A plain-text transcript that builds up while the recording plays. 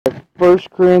1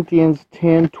 Corinthians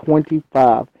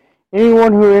 10:25.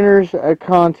 Anyone who enters a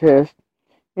contest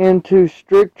into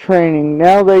strict training,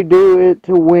 now they do it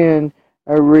to win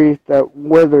a wreath that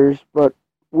withers, but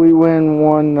we win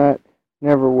one that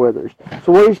never withers.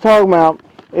 So what he's talking about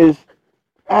is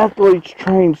athletes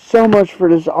train so much for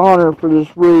this honor, for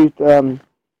this wreath, and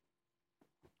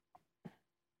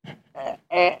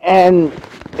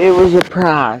it was a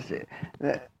prize,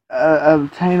 an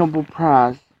obtainable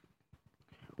prize.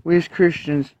 We as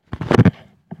Christians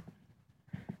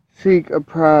seek a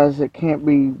prize that can't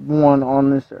be won on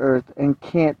this earth and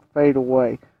can't fade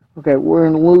away. Okay, we're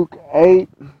in Luke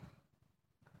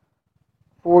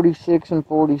 8:46 and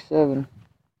 47.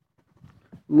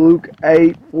 Luke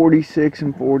 8:46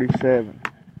 and 47.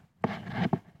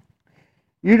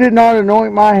 You did not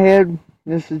anoint my head,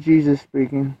 this is Jesus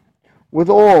speaking, with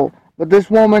oil, but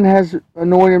this woman has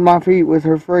anointed my feet with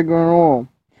her fragrant oil.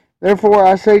 Therefore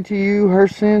I say to you, her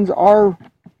sins are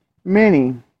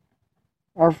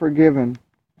forgiven,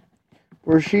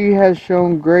 for she has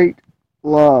shown great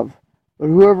love. But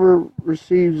whoever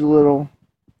receives little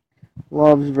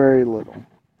loves very little.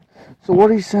 So what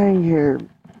he's saying here,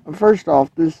 first off,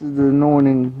 this is the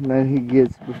anointing that he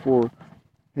gets before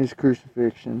his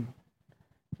crucifixion.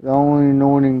 The only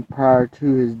anointing prior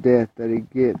to his death that he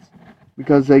gets.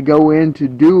 Because they go in to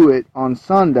do it on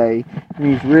Sunday and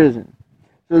he's risen.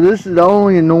 So this is the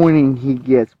only anointing he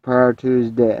gets prior to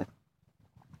his death.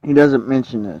 He doesn't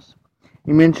mention this.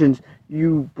 He mentions,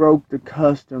 you broke the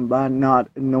custom by not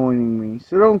anointing me.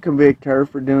 So don't convict her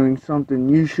for doing something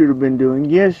you should have been doing.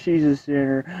 Yes, she's a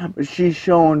sinner, but she's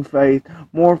showing faith,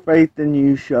 more faith than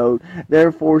you showed.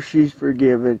 Therefore, she's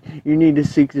forgiven. You need to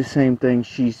seek the same thing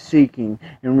she's seeking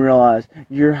and realize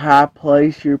your high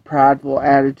place, your prideful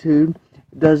attitude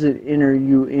doesn't enter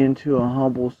you into a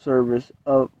humble service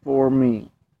for me.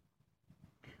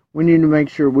 We need to make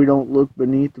sure we don't look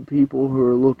beneath the people who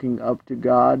are looking up to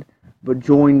God, but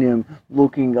join them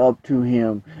looking up to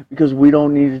Him, because we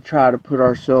don't need to try to put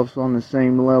ourselves on the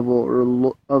same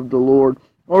level of the Lord,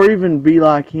 or even be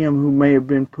like Him, who may have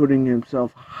been putting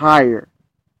Himself higher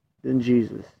than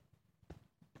Jesus.